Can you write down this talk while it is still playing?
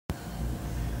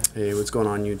Hey, what's going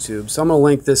on YouTube? So I'm going to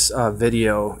link this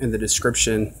video in the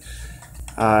description.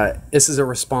 This is a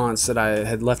response that I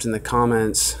had left in the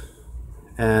comments,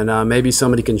 and maybe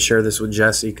somebody can share this with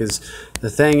Jesse, because the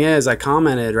thing is, I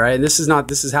commented, right, and this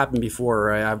has happened before,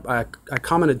 right? I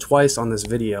commented twice on this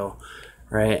video,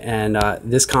 right? And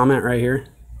this comment right here,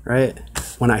 right,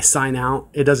 when I sign out,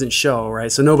 it doesn't show, right?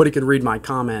 So nobody could read my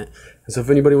comment. And so if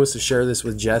anybody wants to share this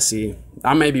with Jesse,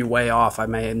 I may be way off, I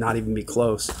may not even be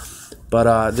close,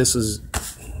 but this was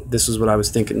what I was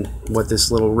thinking, what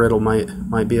this little riddle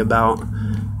might be about.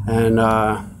 And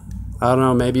I don't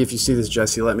know, maybe if you see this,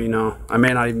 Jesse, let me know. I may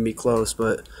not even be close,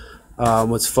 but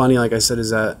what's funny, like I said, is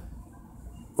that,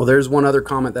 well, there's one other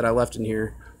comment that I left in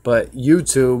here, but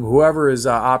YouTube, whoever is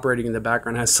operating in the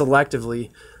background, has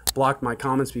selectively blocked my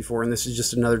comments before, and this is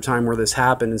just another time where this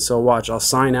happened. And so watch, I'll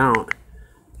sign out,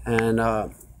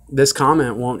 and this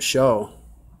comment won't show.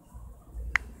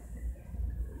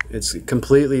 It's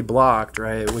completely blocked,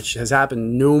 right? Which has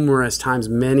happened numerous times,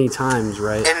 many times,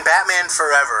 right? In Batman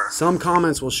Forever. Some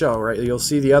comments will show, right? You'll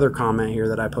see the other comment here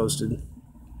that I posted.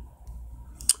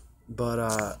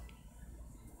 But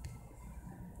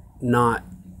not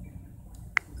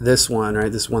this one,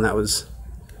 right? This one that was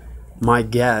my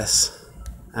guess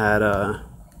at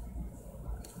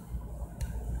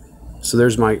so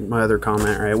there's my other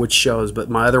comment, right, which shows, but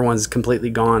my other one's completely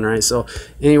gone, right? So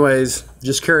anyways,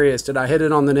 just curious, did I hit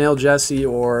it on the nail, Jesse?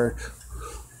 Or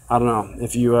I don't know.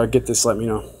 If you get this, let me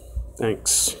know.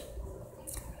 Thanks.